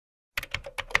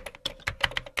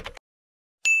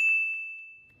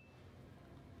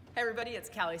everybody, it's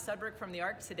Sudbrook from the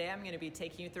ARC. Today I'm going to be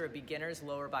taking you through a beginner's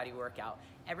lower body workout.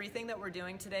 Everything that we're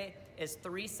doing today is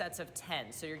 3 sets of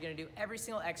 10. So you're going to do every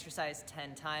single exercise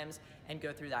 10 times and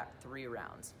go through that 3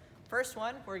 rounds. First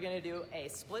one, we're going to do a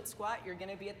split squat. You're going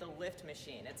to be at the lift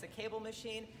machine. It's a cable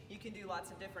machine. You can do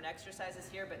lots of different exercises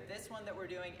here, but this one that we're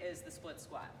doing is the split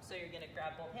squat. So you're going to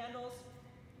grab both handles,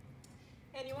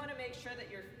 and you want to make sure that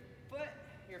your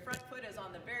front foot is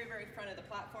on the very, very front of the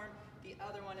platform. The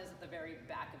other one is at the very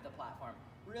back of the platform.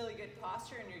 Really good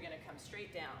posture, and you're going to come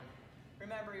straight down.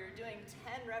 Remember, you're doing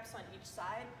 10 reps on each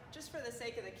side. Just for the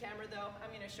sake of the camera, though, I'm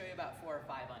going to show you about 4 or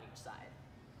 5 on each side.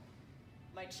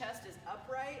 My chest is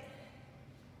upright,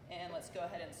 and let's go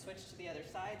ahead and switch to the other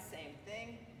side. Same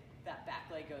thing. That back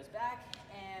leg goes back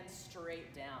and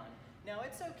straight down. Now,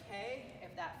 it's okay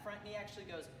if that front knee actually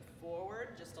goes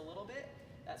forward just a little bit.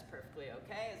 That's perfectly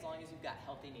okay, as long as you've got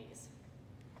healthy knees.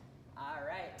 All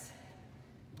right,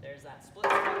 there's that split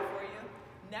squat for you.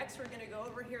 Next, we're gonna go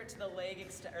over here to the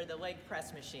leg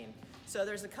press machine. So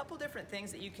there's a couple different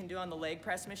things that you can do on the leg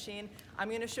press machine.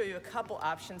 I'm gonna show you a couple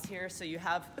options here so you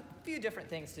have a few different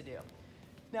things to do.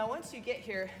 Now, once you get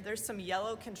here, there's some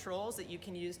yellow controls that you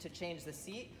can use to change the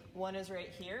seat. One is right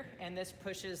here, and this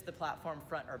pushes the platform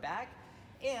front or back.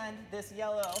 And this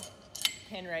yellow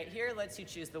pin right here lets you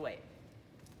choose the weight.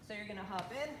 So you're gonna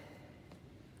hop in,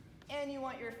 and you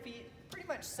want your feet pretty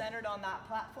much centered on that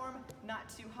platform, not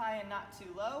too high and not too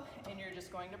low, and you're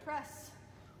just going to press.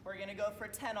 We're gonna go for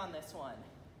 10 on this one.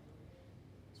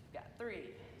 So we've got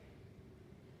 3,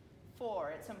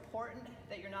 4. It's important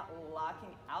that you're not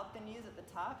locking out the knees at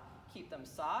the top. Keep them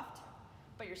soft,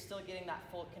 but you're still getting that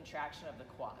full contraction of the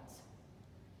quads.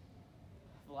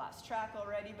 I've lost track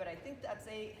already, but I think that's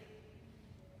 8,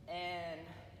 and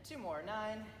 2 more,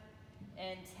 9,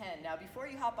 and 10. Now, before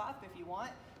you hop off, if you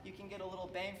want, you can get a little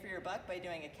bang for your buck by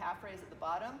doing a calf raise at the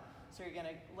bottom. So you're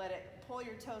gonna let it pull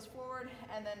your toes forward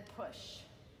and then push,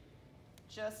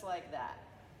 just like that.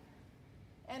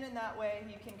 And in that way,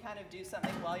 you can kind of do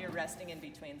something while you're resting in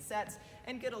between sets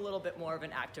and get a little bit more of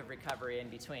an active recovery in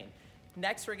between.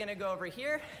 Next, we're gonna go over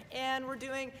here, and we're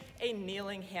doing a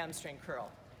kneeling hamstring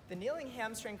curl. The kneeling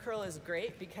hamstring curl is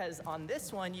great because on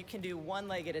this one, you can do one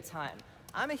leg at a time.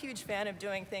 I'm a huge fan of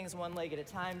doing things one leg at a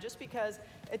time just because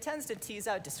it tends to tease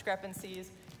out discrepancies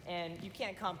and you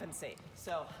can't compensate.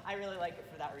 So I really like it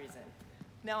for that reason.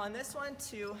 Now on this one,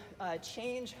 to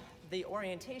change the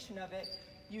orientation of it,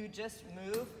 you just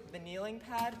move the kneeling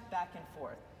pad back and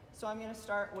forth. So I'm gonna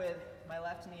start with my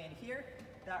left knee in here.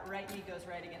 That right knee goes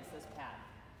right against this pad.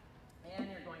 And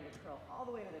you're going to curl all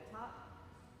the way to the top,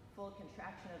 full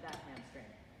contraction of that hamstring.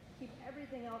 Keep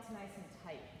everything else nice and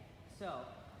tight. So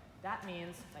that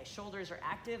means my shoulders are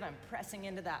active, I'm pressing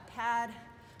into that pad,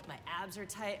 my abs are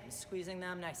tight, I'm squeezing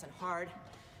them nice and hard,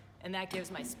 and that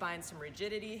gives my spine some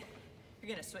rigidity.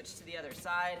 You're gonna switch to the other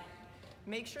side.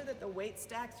 Make sure that the weight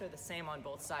stacks are the same on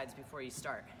both sides before you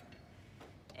start.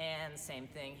 And same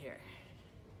thing here.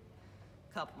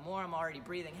 A couple more, I'm already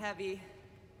breathing heavy,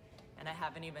 and I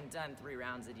haven't even done 3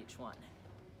 rounds at each one.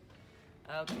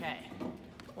 Okay,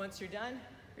 once you're done,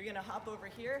 you're gonna hop over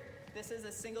here. This is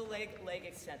a single leg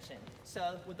extension.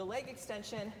 So with the leg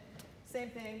extension, same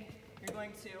thing. You're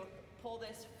going to pull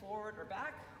this forward or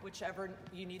back, whichever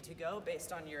you need to go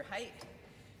based on your height.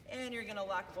 And you're gonna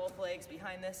lock both legs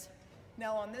behind this.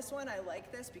 Now on this one, I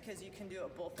like this because you can do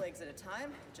it both legs at a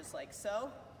time, just like so.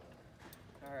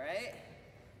 All right.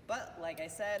 But like I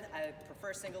said, I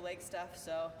prefer single leg stuff,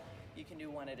 so you can do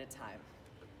one at a time.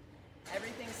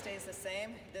 Everything stays the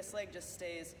same. This leg just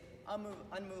stays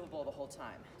unmovable the whole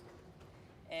time.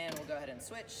 And we'll go ahead and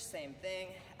switch, same thing.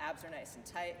 Abs are nice and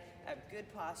tight, I have good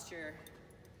posture,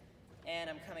 and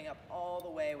I'm coming up all the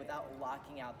way without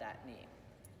locking out that knee.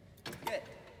 Good.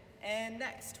 And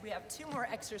next, we have 2 more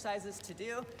exercises to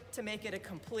do to make it a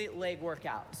complete leg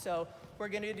workout. So we're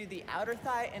gonna do the outer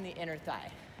thigh and the inner thigh.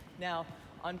 Now,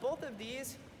 on both of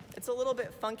these, it's a little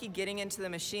bit funky getting into the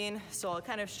machine, so I'll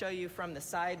kind of show you from the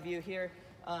side view here.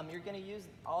 You're gonna use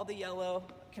all the yellow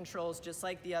controls just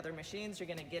like the other machines. You're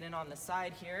gonna get in on the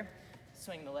side here,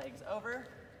 swing the legs over,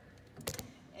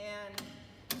 and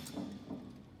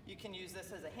you can use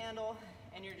this as a handle,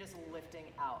 and you're just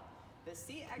lifting out. The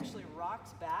seat actually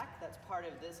rocks back. That's part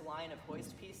of this line of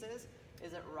hoist pieces,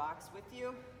 is it rocks with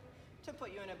you to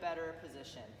put you in a better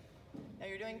position. Now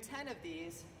you're doing 10 of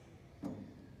these,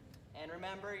 and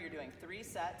remember, you're doing 3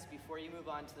 sets before you move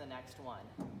on to the next one.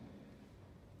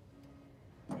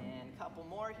 And a couple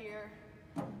more here.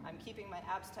 I'm keeping my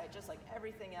abs tight just like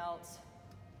everything else.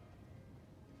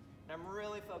 And I'm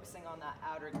really focusing on that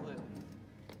outer glute.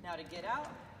 Now to get out,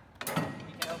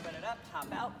 you can open it up,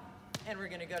 hop out, and we're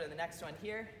gonna go to the next one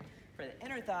here. for the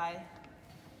inner thigh.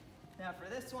 Now for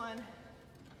this one,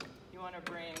 you want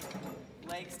to bring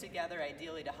legs together,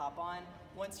 ideally to hop on.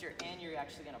 Once you're in, you're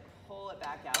actually going to pull it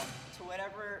back out to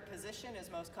whatever position is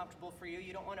most comfortable for you.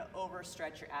 You don't want to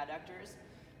overstretch your adductors.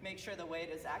 Make sure the weight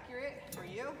is accurate for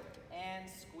you, and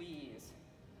squeeze.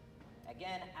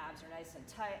 Again, abs are nice and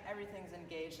tight, everything's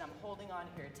engaged. I'm holding on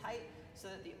here tight so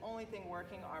that the only thing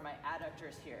working are my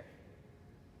adductors here.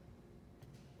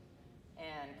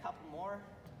 And a couple more.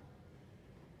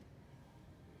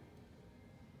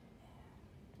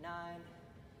 9,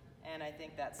 and I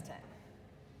think that's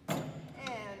 10.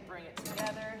 And bring it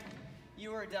together.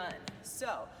 You are done.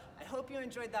 So, I hope you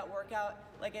enjoyed that workout.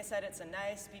 Like I said, it's a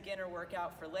nice beginner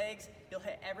workout for legs. You'll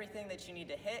hit everything that you need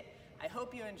to hit. I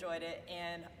hope you enjoyed it,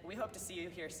 and we hope to see you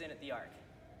here soon at the Arc.